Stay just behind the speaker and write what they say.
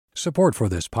Support for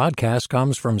this podcast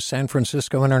comes from San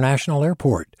Francisco International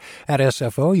Airport. At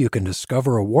SFO, you can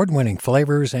discover award-winning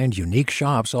flavors and unique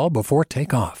shops all before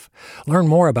takeoff. Learn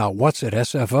more about what's at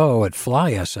SFO at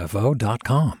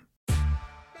flysfo.com.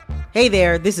 Hey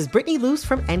there, this is Brittany Luce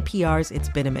from NPR's It's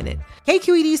Been a Minute.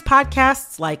 KQED's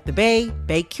podcasts like The Bay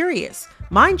Curious,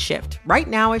 Mindshift, Right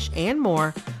Nowish, and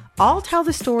more all tell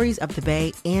the stories of the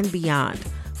Bay and beyond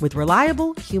with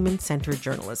reliable, human-centered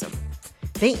journalism.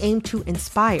 They aim to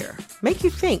inspire, make you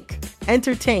think,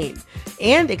 entertain,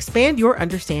 and expand your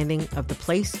understanding of the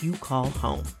place you call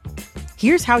home.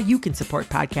 Here's how you can support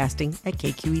podcasting at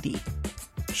KQED.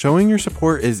 Showing your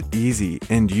support is easy,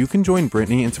 and you can join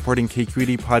Brittany in supporting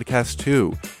KQED Podcast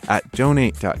too at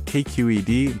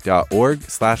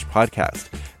donate.kqed.org/podcast.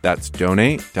 That's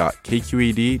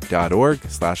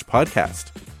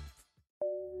donate.kqed.org/podcast.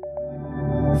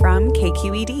 From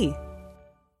KQED.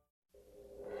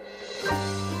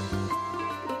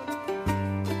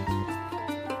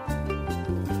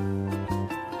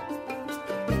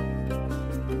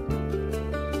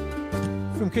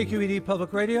 From KQED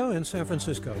Public Radio in San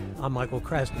Francisco, I'm Michael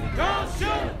Krasny. Don't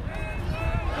shoot!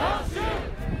 Don't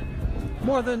shoot!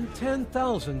 More than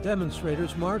 10,000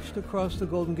 demonstrators marched across the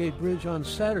Golden Gate Bridge on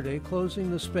Saturday,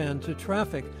 closing the span to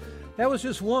traffic. That was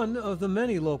just one of the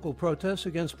many local protests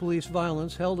against police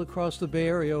violence held across the Bay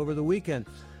Area over the weekend.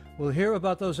 We'll hear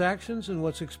about those actions and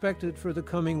what's expected for the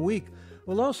coming week.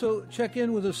 We'll also check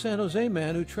in with a San Jose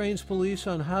man who trains police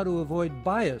on how to avoid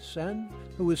bias and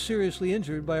who was seriously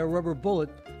injured by a rubber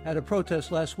bullet at a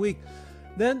protest last week.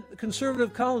 Then,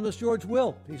 conservative columnist George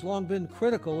Will. He's long been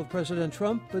critical of President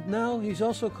Trump, but now he's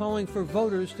also calling for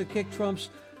voters to kick Trump's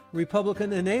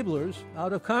Republican enablers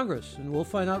out of Congress, and we'll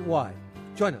find out why.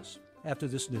 Join us after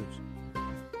this news.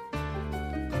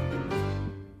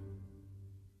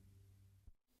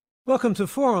 Welcome to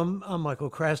Forum. I'm Michael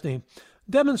Krasny.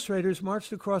 Demonstrators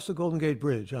marched across the Golden Gate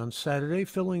Bridge on Saturday,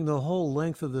 filling the whole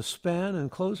length of the span and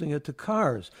closing it to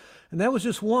cars. And that was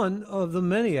just one of the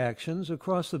many actions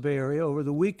across the Bay Area over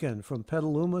the weekend, from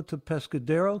Petaluma to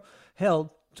Pescadero,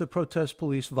 held to protest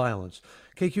police violence.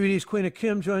 KQED's Queena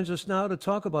Kim joins us now to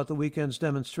talk about the weekend's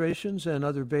demonstrations and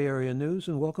other Bay Area news.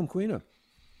 And welcome, Queena.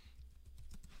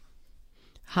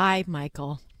 Hi,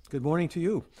 Michael. Good morning to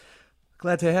you.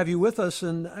 Glad to have you with us,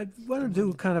 and I want to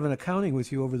do kind of an accounting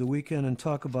with you over the weekend and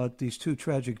talk about these two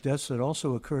tragic deaths that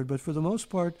also occurred. But for the most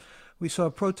part, we saw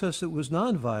a protest that was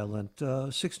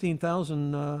nonviolent,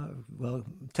 16,000,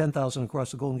 10,000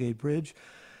 across the Golden Gate Bridge,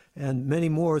 and many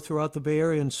more throughout the Bay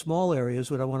Area and small areas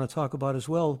that I want to talk about as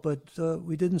well. But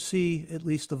we didn't see at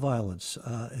least the violence,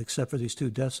 except for these two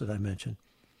deaths that I mentioned.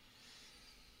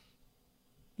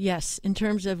 Yes, in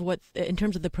terms of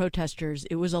the protesters,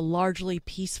 it was a largely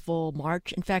peaceful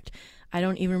march. In fact, I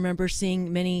don't even remember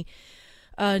seeing many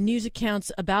news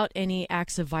accounts about any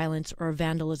acts of violence or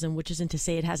vandalism, which isn't to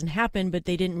say it hasn't happened, but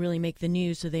they didn't really make the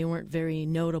news, so they weren't very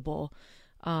notable.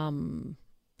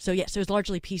 So yes, it was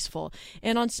largely peaceful.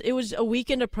 And it was a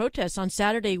weekend of protests. On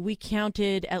Saturday, we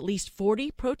counted at least 40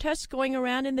 protests going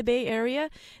around in the Bay Area.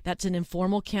 That's an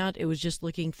informal count. It was just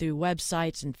looking through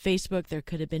websites and Facebook. There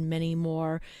could have been many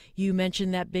more. You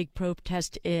mentioned that big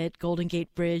protest at Golden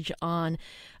Gate Bridge on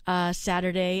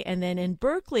Saturday. And then in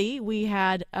Berkeley, we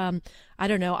had, I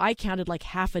counted like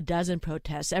half a dozen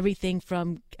protests, everything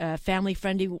from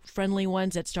family-friendly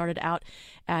ones that started out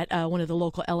at one of the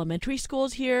local elementary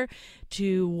schools here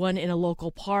to one in a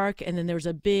local park. And then there was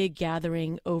a big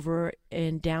gathering over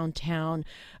in downtown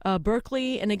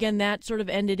Berkeley. And again, that sort of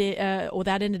ended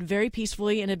that ended very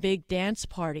peacefully in a big dance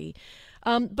party.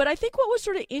 But I think what was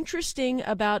sort of interesting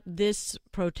about this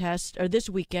protest or this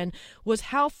weekend was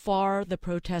how far the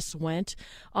protests went.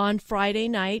 On Friday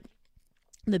night,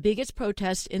 the biggest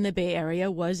protest in the Bay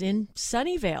Area was in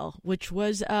Sunnyvale, which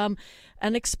was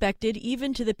unexpected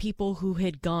even to the people who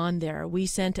had gone there. We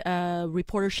sent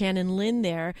reporter Shannon Lynn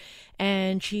there,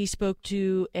 and she spoke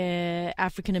to an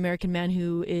African-American man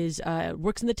who is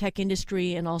works in the tech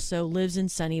industry and also lives in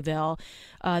Sunnyvale.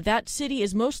 That city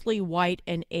is mostly white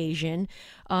and Asian,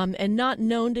 and not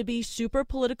known to be super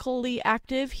politically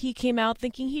active. He came out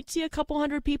thinking he'd see a couple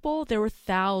hundred people. There were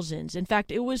thousands. In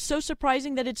fact, it was so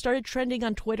surprising that it started trending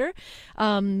on Twitter,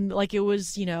 like it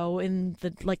was, in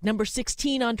the number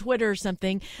 16 on Twitter or something.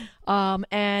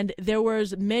 And there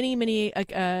was many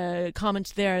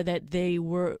comments there that they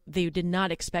did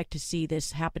not expect to see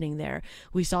this happening there.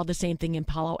 We saw the same thing in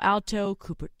Palo Alto.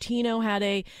 Cupertino had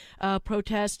a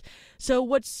protest. So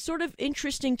what's sort of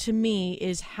interesting to me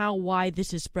is how wide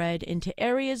this is spread into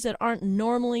areas that aren't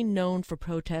normally known for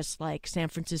protests like San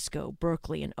Francisco,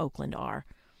 Berkeley, and Oakland are.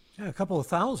 A couple of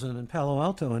thousand in Palo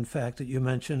Alto, in fact, that you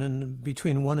mentioned, and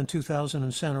between 1 and 2,000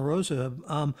 in Santa Rosa.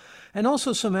 And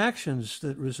also some actions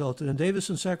that resulted in Davis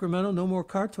and Sacramento, no more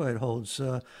car holds.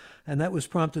 And that was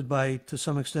prompted by, to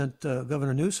some extent,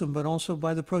 Governor Newsom, but also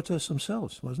by the protests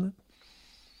themselves, wasn't it?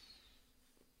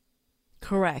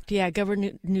 Correct. Yeah,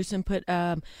 Governor Newsom put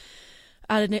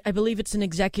I believe it's an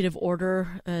executive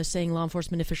order saying law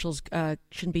enforcement officials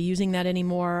shouldn't be using that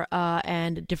anymore,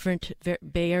 and different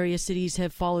Bay Area cities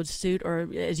have followed suit, or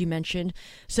as you mentioned.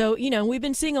 So, we've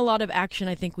been seeing a lot of action.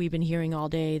 I think we've been hearing all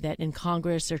day that in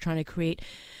Congress they're trying to create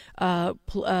a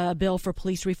bill for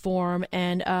police reform,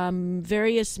 and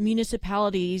various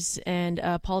municipalities and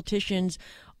politicians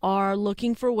are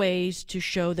looking for ways to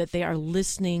show that they are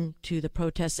listening to the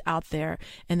protests out there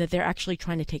and that they're actually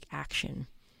trying to take action.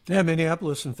 Yeah,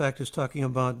 Minneapolis, in fact, is talking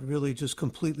about really just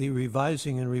completely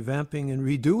revising and revamping and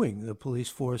redoing the police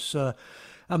force.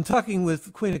 I'm talking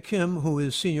with Quina Kim, who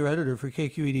is senior editor for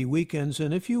KQED Weekends.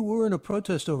 And if you were in a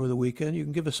protest over the weekend, you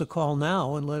can give us a call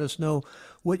now and let us know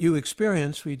what you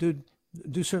experienced. We do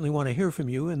certainly want to hear from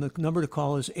you. And the number to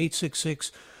call is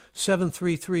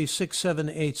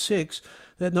 866-733-6786.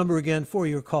 That number again for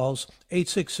your calls,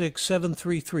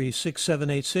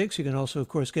 866-733-6786. You can also, of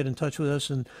course, get in touch with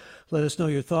us and let us know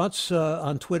your thoughts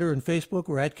on Twitter and Facebook.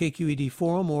 We're at KQED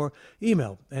Forum, or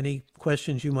email any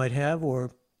questions you might have, or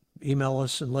email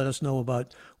us and let us know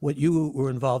about what you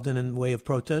were involved in the way of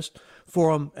protest.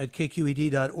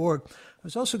 Forum@kqed.org. I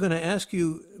was also going to ask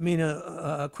you, Queen,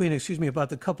 about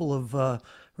the couple of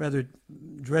rather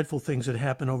dreadful things that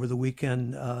happened over the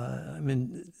weekend.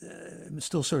 I'm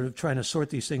still sort of trying to sort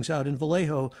these things out. In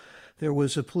Vallejo, there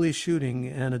was a police shooting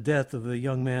and a death of a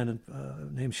young man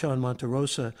named Sean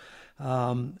Monterosa.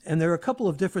 And there are a couple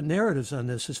of different narratives on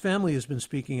this. His family has been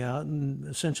speaking out, and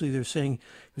essentially they're saying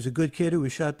he was a good kid who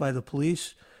was shot by the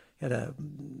police. He had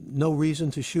no reason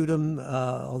to shoot him,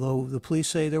 although the police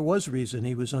say there was reason.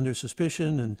 He was under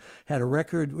suspicion and had a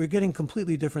record. We're getting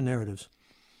completely different narratives.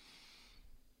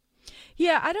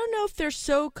 Yeah, I don't know if they're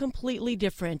so completely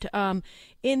different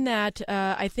in that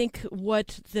I think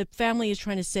what the family is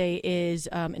trying to say is,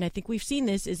 and I think we've seen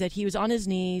this, is that he was on his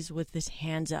knees with his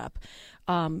hands up.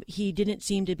 He didn't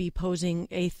seem to be posing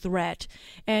a threat.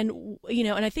 And,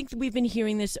 and I think we've been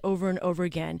hearing this over and over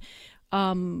again.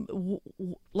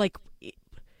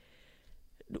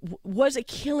 Was a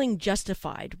killing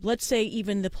justified? Let's say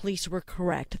even the police were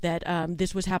correct that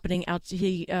this was happening out.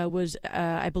 He was,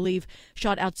 I believe,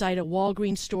 shot outside a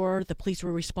Walgreens store. The police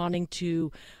were responding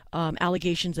to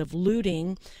allegations of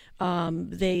looting.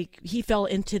 He fell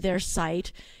into their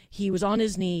sight. He was on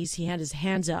his knees. He had his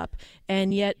hands up,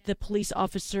 and yet the police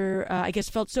officer, I guess,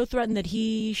 felt so threatened that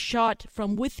he shot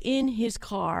from within his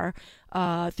car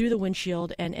through the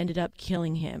windshield and ended up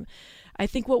killing him. I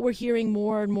think what we're hearing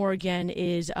more and more again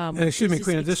is. Excuse me,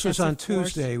 Queen. This was on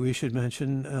Tuesday. We should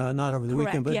mention, not over the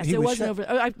weekend, but yes, he it was wasn't over.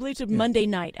 I believe it was Monday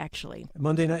night, actually.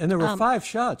 Monday night, and there were 5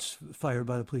 shots fired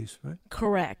by the police, right?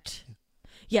 Correct.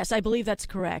 Yes, I believe that's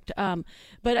correct.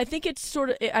 But I think it's sort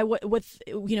of, was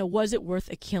it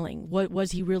worth a killing?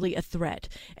 Was he really a threat?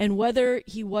 And whether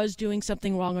he was doing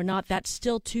something wrong or not, that's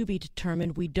still to be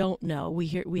determined. We don't know.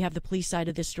 We have the police side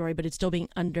of this story, but it's still being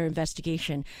under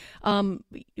investigation.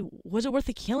 Was it worth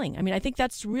a killing? I mean, I think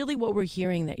that's really what we're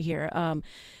hearing here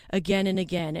again and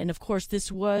again. And of course, this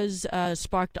was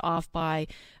sparked off by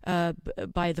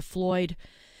the Floyd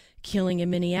killing in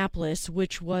Minneapolis,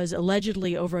 which was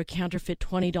allegedly over a counterfeit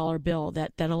 $20 bill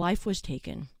that a life was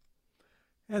taken.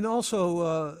 And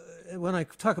also, when I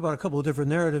talk about a couple of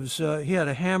different narratives, he had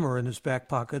a hammer in his back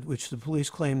pocket, which the police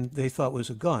claimed they thought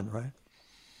was a gun, right?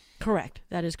 Correct.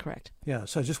 That is correct. Yeah,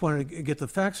 so I just wanted to get the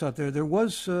facts out there. There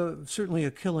was certainly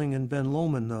a killing in Ben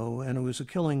Lomond, though, and it was a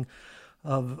killing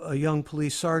of a young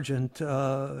police sergeant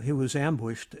who was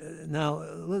ambushed. Now,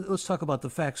 let's talk about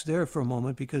the facts there for a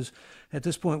moment, because at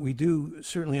this point we do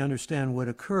certainly understand what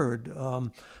occurred.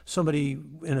 Somebody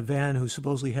in a van who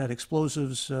supposedly had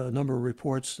explosives, a number of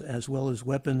reports, as well as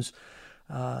weapons.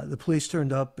 The police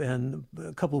turned up, and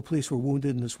a couple of police were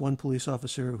wounded, and this one police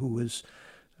officer who was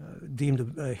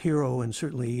deemed a hero and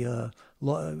certainly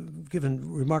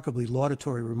given remarkably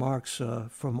laudatory remarks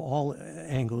from all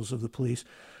angles of the police,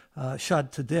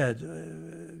 shot to death,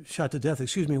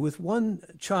 with one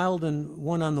child and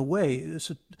one on the way. It's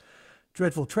a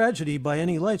dreadful tragedy by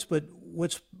any lights, but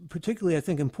what's particularly, I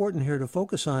think, important here to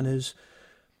focus on is,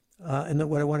 and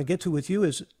what I want to get to with you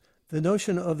is the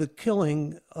notion of the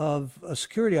killing of a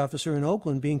security officer in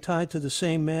Oakland being tied to the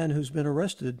same man who's been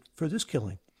arrested for this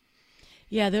killing.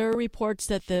 Yeah, there are reports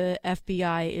that the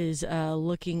FBI is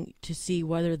looking to see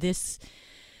whether this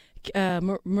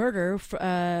murder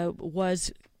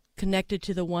was connected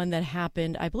to the one that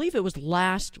happened, I believe it was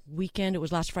last weekend, it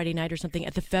was last Friday night or something,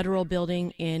 at the Federal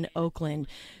Building in Oakland.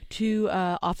 Two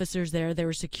officers there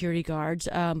were security guards,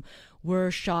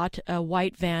 were shot. A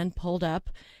white van pulled up,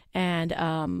 and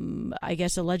I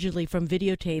guess allegedly from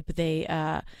videotape, they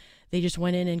just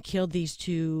went in and killed these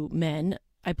two men.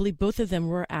 I believe both of them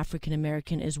were African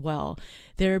American as well.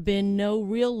 There have been no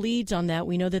real leads on that.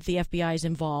 We know that the FBI is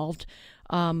involved,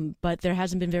 but there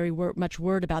hasn't been very much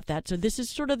word about that. So this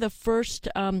is sort of the first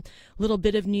little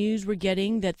bit of news we're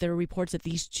getting, that there are reports that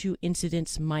these two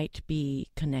incidents might be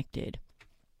connected.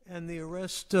 And the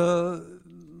arrest,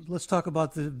 let's talk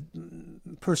about the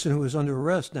person who is under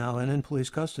arrest now and in police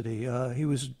custody. He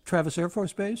was Travis Air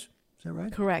Force Base. Is that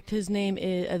right? Correct. His name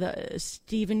is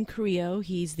Stephen Carrillo.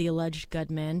 He's the alleged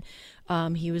gunman.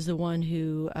 He was the one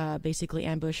who basically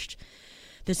ambushed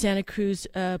the Santa Cruz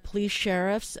police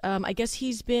sheriffs. I guess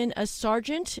he's been a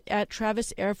sergeant at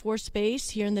Travis Air Force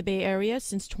Base here in the Bay Area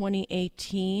since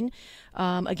 2018.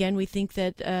 Again, we think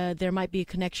that there might be a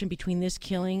connection between this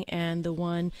killing and the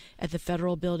one at the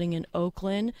Federal Building in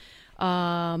Oakland.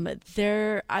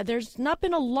 There's not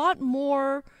been a lot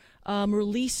more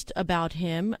released about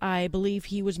him. I believe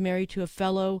he was married to a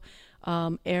fellow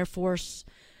Air Force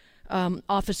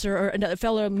officer, or a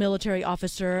fellow military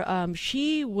officer.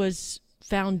 She was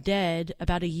found dead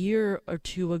about a year or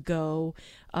two ago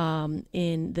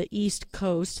in the East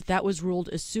Coast. That was ruled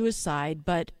a suicide,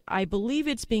 but I believe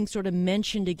it's being sort of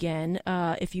mentioned again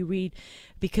if you read,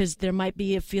 because there might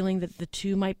be a feeling that the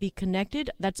two might be connected.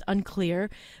 That's unclear,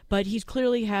 but he's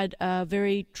clearly had a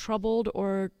very troubled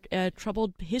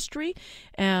history,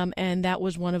 and that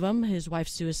was one of them, his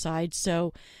wife's suicide.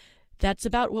 So that's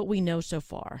about what we know so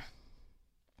far.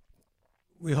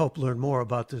 We hope to learn more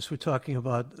about this. We're talking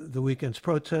about the weekend's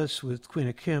protests with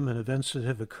Quina Kim and events that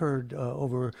have occurred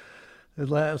over the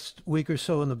last week or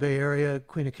so in the Bay Area.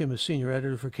 Quina Kim is senior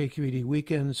editor for KQED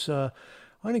Weekends. I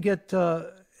want to get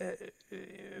Derek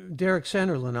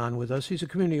Sanderlin on with us. He's a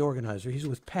community organizer. He's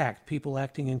with PACT, People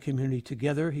Acting in Community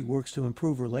Together. He works to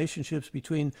improve relationships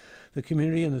between the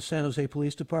community and the San Jose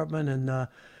Police Department. And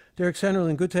Derek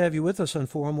Sanderlin, good to have you with us on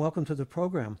Forum. Welcome to the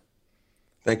program.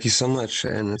 Thank you so much,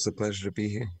 and it's a pleasure to be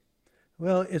here.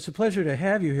 Well, it's a pleasure to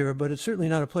have you here, but it's certainly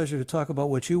not a pleasure to talk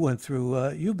about what you went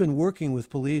through. You've been working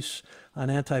with police on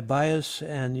anti-bias,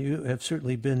 and you have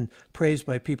certainly been praised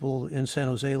by people in San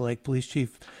Jose, like Police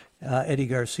Chief Eddie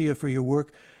Garcia, for your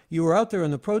work. You were out there in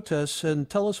the protests, and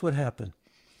tell us what happened.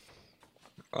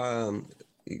 I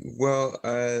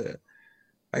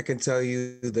can tell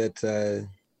you that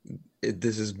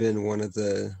this has been one of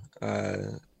the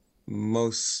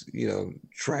most,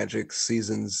 tragic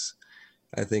seasons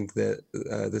I think that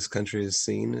this country has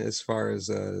seen as far as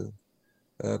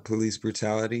police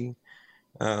brutality.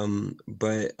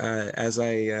 But as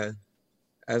I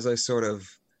sort of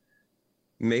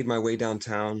made my way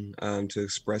downtown to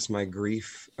express my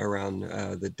grief around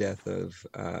the death of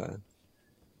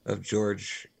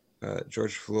George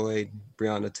Floyd,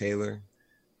 Breonna Taylor,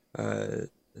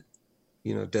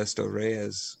 Desto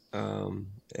Reyes,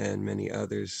 and many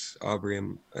others,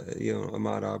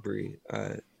 Ahmaud Arbery.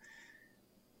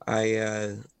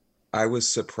 I was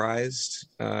surprised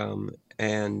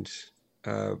and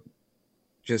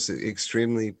just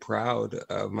extremely proud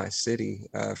of my city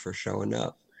for showing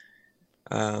up.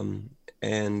 As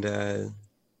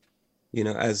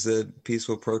the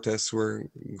peaceful protests were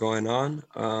going on,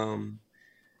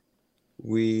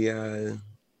 we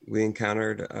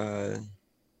encountered a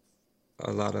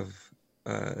lot of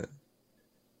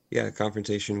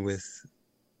confrontation with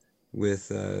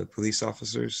police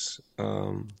officers,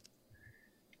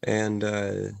 and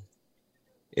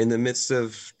in the midst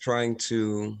of trying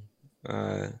to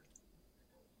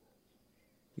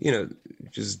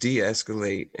just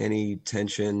de-escalate any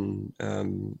tension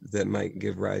that might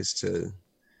give rise to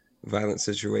violent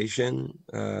situation.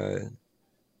 I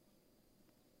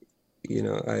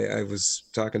was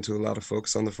talking to a lot of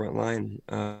folks on the front line,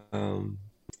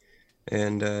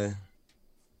 and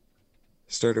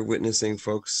started witnessing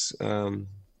folks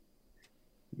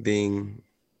being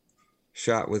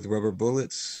shot with rubber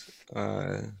bullets.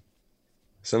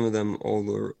 Some of them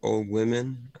old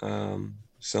women,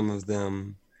 some of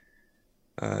them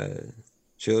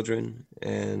children,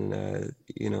 and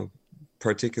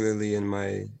particularly in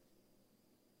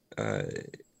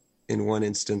one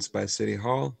instance by City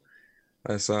Hall,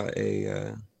 I saw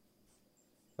a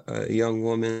young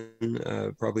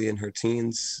woman, probably in her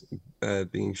teens,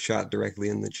 being shot directly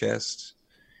in the chest.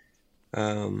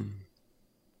 And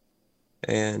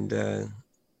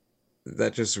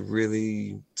that just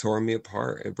really tore me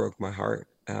apart. It broke my heart.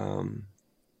 And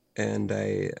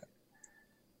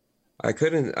I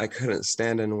couldn't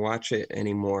stand and watch it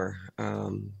anymore.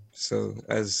 So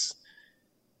as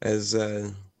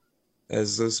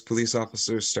those police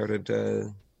officers started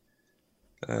to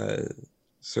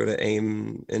sort of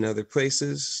aim in other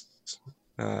places,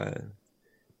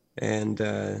 and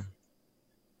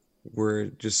were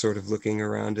just sort of looking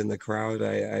around in the crowd,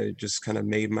 I just kind of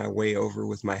made my way over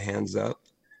with my hands up,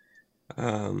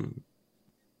 and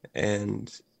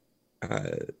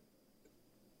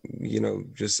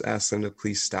just asked them to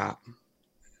please stop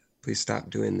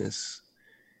doing this.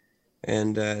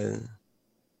 And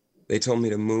they told me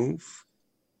to move,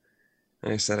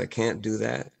 and I said, I can't do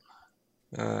that.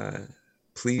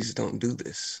 Please don't do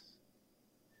this.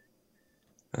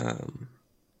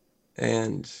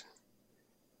 And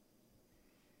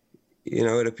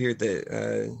it appeared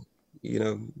that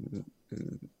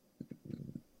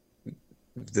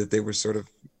that they were sort of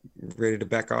ready to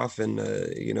back off, and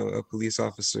a police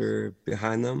officer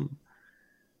behind them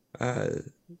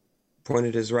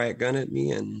pointed his riot gun at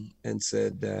me and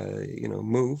said,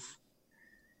 move.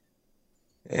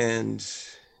 And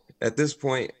at this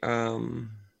point, I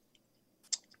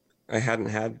hadn't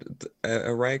had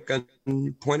a riot gun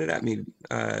pointed at me,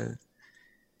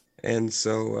 and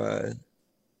so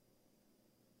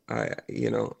I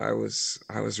was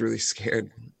really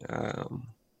scared,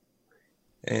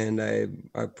 and I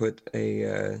put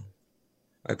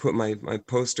my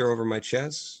poster over my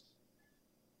chest,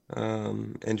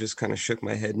 and just kind of shook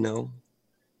my head no.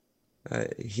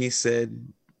 He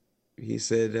said,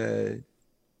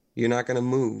 you're not gonna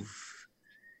move.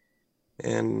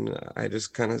 And I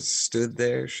just kind of stood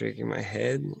there shaking my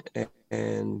head,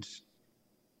 and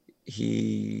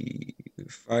he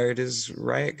fired his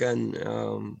riot gun.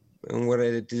 And what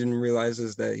I didn't realize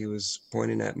is that he was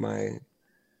pointing at my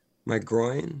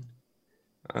groin.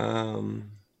 I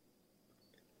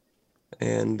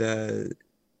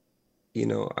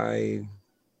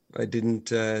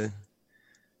didn't,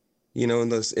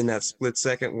 in that split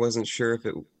second, wasn't sure if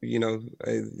it,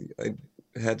 I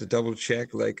had to double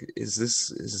check, like, is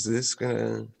this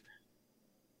gonna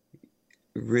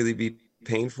really be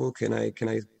painful? Can I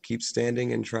keep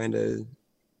standing and trying to,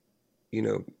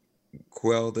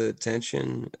 quell the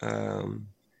tension?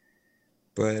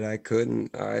 But I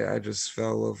couldn't. I just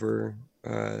fell over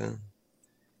to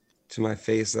my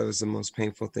face. That was the most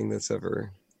painful thing that's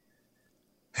ever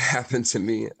happened to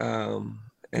me.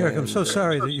 Eric, I'm so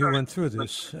sorry that you went through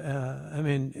this.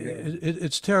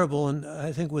 It's terrible, and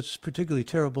I think what's particularly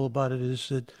terrible about it is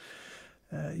that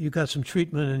you got some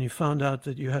treatment and you found out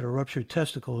that you had a ruptured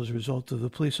testicle as a result of the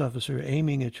police officer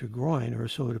aiming at your groin, or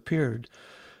so it appeared.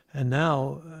 And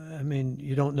now,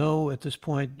 you don't know at this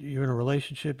point, you're in a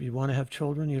relationship, you want to have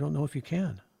children, you don't know if you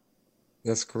can.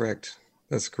 That's correct.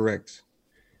 I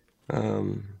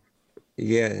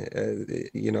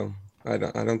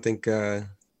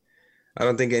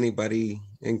don't think anybody,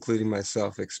 including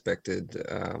myself, expected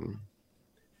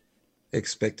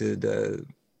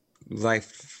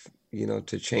life,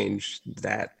 to change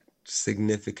that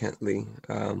significantly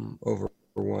over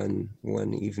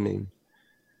one evening.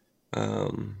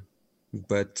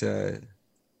 But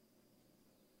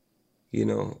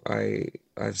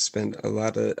I spent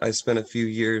a few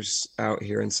years out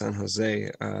here in San Jose,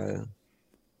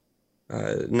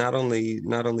 not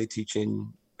only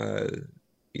teaching,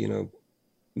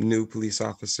 new police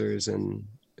officers and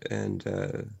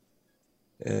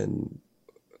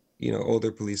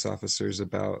older police officers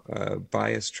about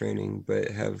bias training,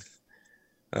 but have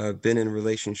been in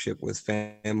relationship with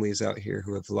families out here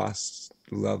who have lost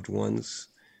loved ones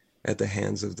at the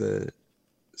hands of the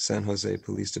San Jose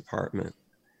Police Department.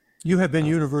 You have been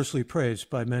universally praised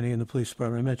by many in the police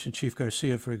department. I mentioned Chief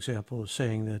Garcia, for example,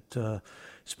 saying that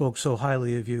spoke so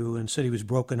highly of you and said he was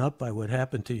broken up by what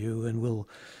happened to you and will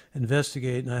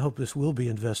investigate. And I hope this will be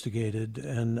investigated,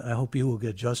 and I hope you will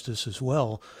get justice as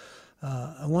well.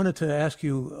 I wanted to ask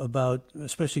you about,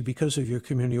 especially because of your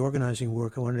community organizing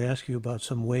work, I wanted to ask you about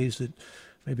some ways that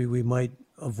maybe we might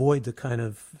avoid the kind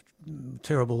of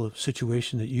terrible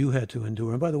situation that you had to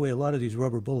endure. And by the way, a lot of these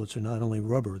rubber bullets are not only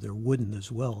rubber, they're wooden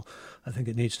as well. I think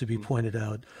it needs to be pointed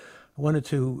out. I wanted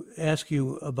to ask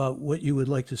you about what you would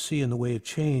like to see in the way of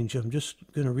change. I'm just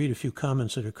going to read a few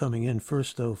comments that are coming in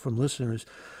first, though, from listeners.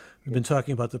 We've been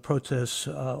talking about the protests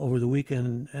over the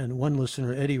weekend, and one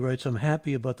listener, Eddie, writes, I'm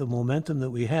happy about the momentum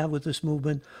that we have with this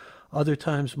movement. Other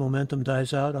times momentum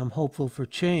dies out. I'm hopeful for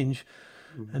change.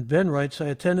 And Ben writes, I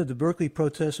attended the Berkeley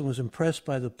protests and was impressed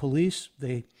by the police.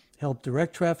 They helped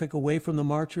direct traffic away from the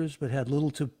marchers, but had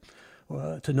little to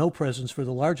no presence for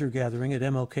the larger gathering at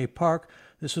MLK Park.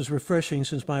 This is refreshing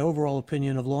since my overall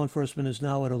opinion of law enforcement is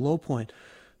now at a low point.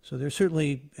 So there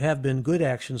certainly have been good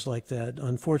actions like that.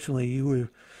 Unfortunately, you were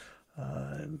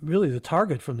really the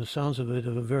target, from the sounds of it,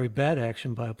 of a very bad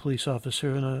action by a police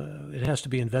officer, and it has to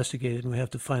be investigated, and we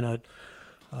have to find out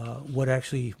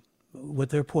what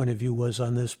their point of view was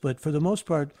on this. But for the most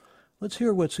part, let's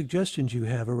hear what suggestions you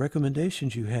have or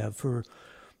recommendations you have for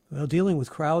dealing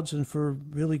with crowds and for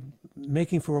really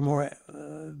making for a more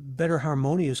better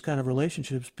harmonious kind of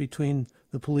relationships between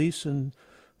the police and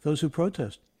those who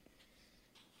protest.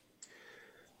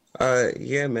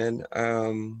 Yeah, man.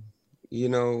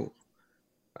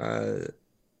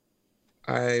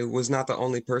 I was not the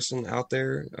only person out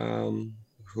there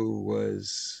who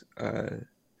was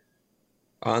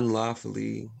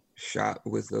unlawfully shot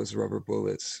with those rubber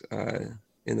bullets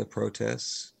in the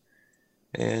protests,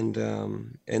 and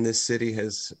this city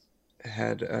has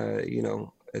had a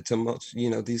tumult.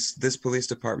 This police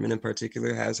department in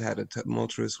particular has had a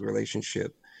tumultuous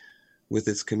relationship with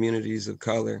its communities of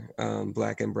color,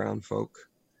 Black and brown folk,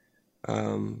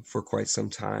 for quite some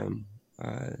time,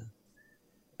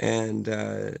 and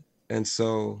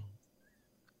so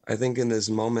I think in this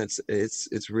moment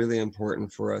it's really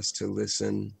important for us to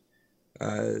listen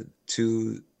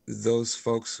to those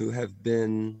folks who have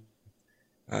been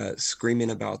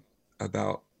screaming about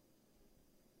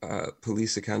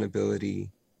police accountability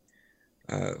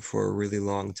for a really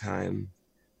long time.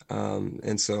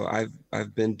 And so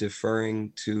I've been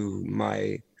deferring to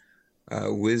my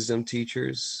wisdom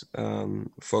teachers,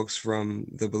 folks from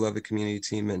the Beloved Community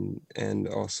Team and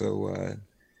also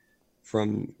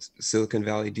from Silicon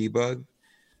Valley Debug.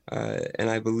 And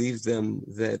I believe them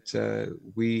that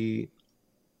we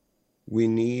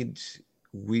need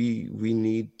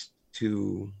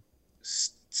to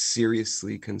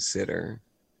seriously consider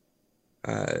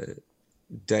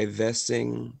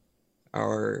divesting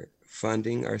our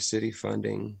city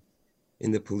funding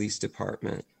in the police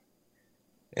department.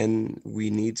 And we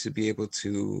need to be able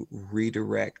to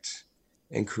redirect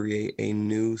and create a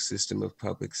new system of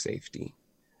public safety.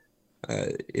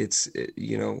 We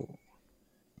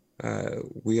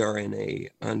are in a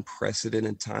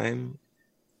unprecedented time,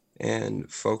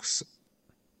 and folks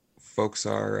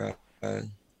are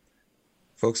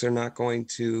not going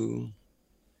to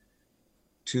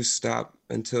stop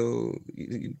until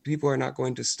people are not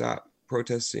going to stop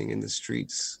protesting in the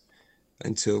streets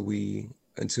until we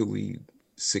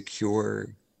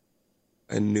secure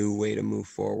a new way to move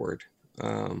forward.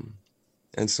 And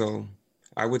so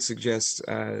I would suggest,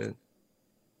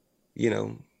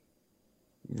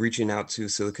 reaching out to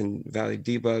Silicon Valley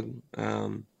Debug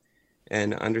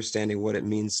and understanding what it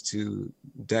means to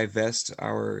divest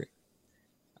our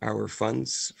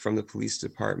funds from the police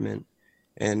department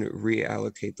and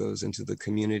reallocate those into the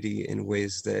community in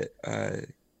ways that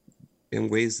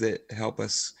help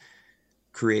us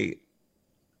create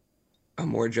a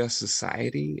more just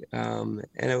society, and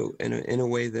in a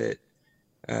way that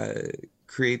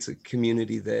creates a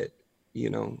community that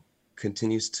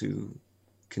continues to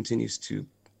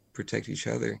protect each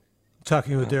other.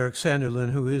 Talking with Derek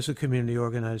Sanderlin, who is a community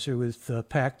organizer with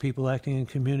PAC, People Acting in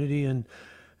Community, and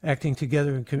acting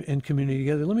together in community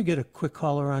together. Let me get a quick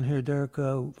caller on here, Derek.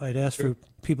 I'd ask for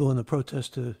people in the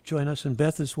protest to join us, and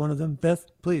Beth is one of them. Beth,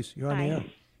 please, you're on the air.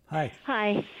 Hi.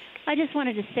 Hi. I just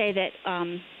wanted to say that,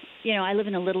 I live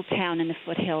in a little town in the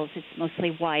foothills. It's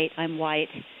mostly white. I'm white.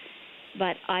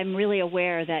 But I'm really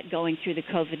aware that going through the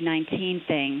COVID-19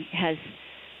 thing has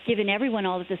given everyone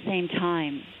all at the same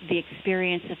time the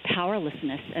experience of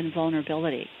powerlessness and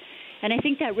vulnerability. And I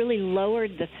think that really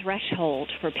lowered the threshold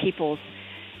for people's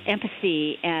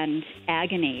empathy and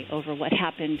agony over what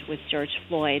happened with George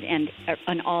Floyd and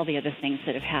all the other things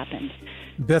that have happened.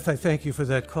 Beth, I thank you for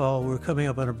that call. We're coming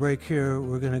up on a break here.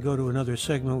 We're going to go to another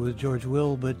segment with George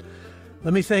Will, but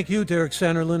let me thank you, Derek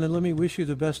Sanderlin, and let me wish you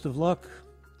the best of luck.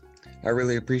 I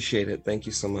really appreciate it. Thank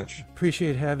you so much.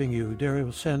 Appreciate having you. Derek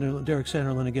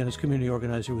Sanderlin, again, is community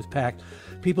organizer with PACT,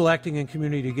 People Acting in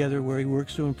Community Together, where he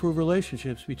works to improve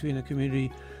relationships between the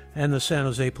community and the San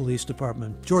Jose Police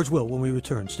Department. George Will, when we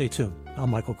return. Stay tuned.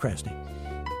 I'm Michael Krasny.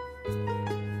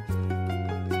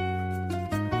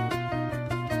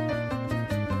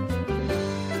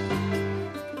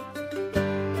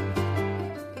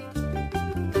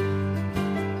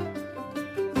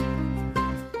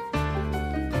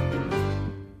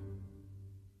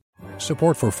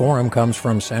 Support for Forum comes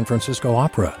from San Francisco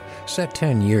Opera. Set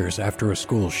 10 years after a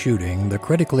school shooting, the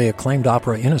critically acclaimed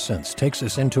opera Innocence takes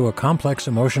us into a complex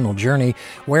emotional journey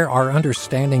where our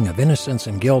understanding of innocence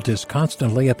and guilt is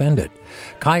constantly upended.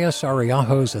 Kaya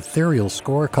Sariaho's ethereal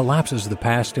score collapses the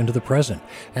past into the present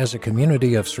as a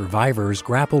community of survivors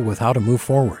grapple with how to move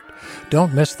forward.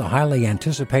 Don't miss the highly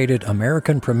anticipated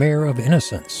American premiere of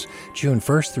Innocence, June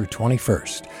 1st through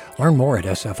 21st. Learn more at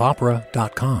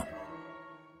sfopera.com.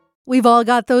 We've all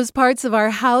got those parts of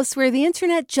our house where the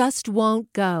internet just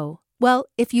won't go. Well,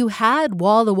 if you had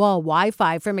wall-to-wall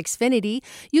Wi-Fi from Xfinity,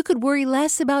 you could worry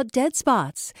less about dead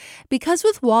spots. Because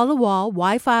with wall-to-wall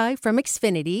Wi-Fi from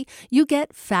Xfinity, you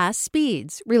get fast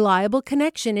speeds, reliable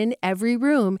connection in every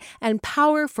room, and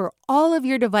power for all of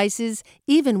your devices,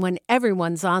 even when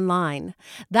everyone's online.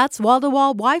 That's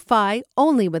wall-to-wall Wi-Fi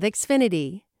only with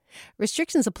Xfinity.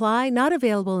 Restrictions apply, not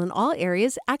available in all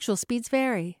areas. Actual speeds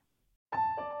vary.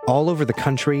 All over the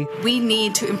country, we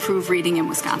need to improve reading in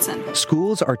Wisconsin.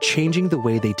 Schools are changing the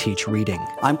way they teach reading.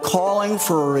 I'm calling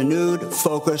for a renewed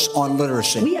focus on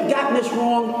literacy. We have gotten this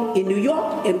wrong in New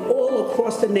York and all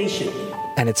across the nation.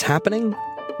 And it's happening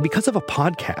because of a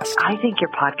podcast. I think your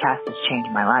podcast has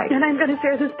changed my life. And I'm going to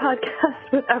share this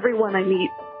podcast with everyone I meet.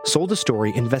 Sold a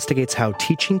Story investigates how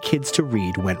teaching kids to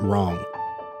read went wrong.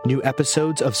 New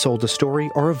episodes of Sold a Story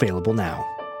are available now.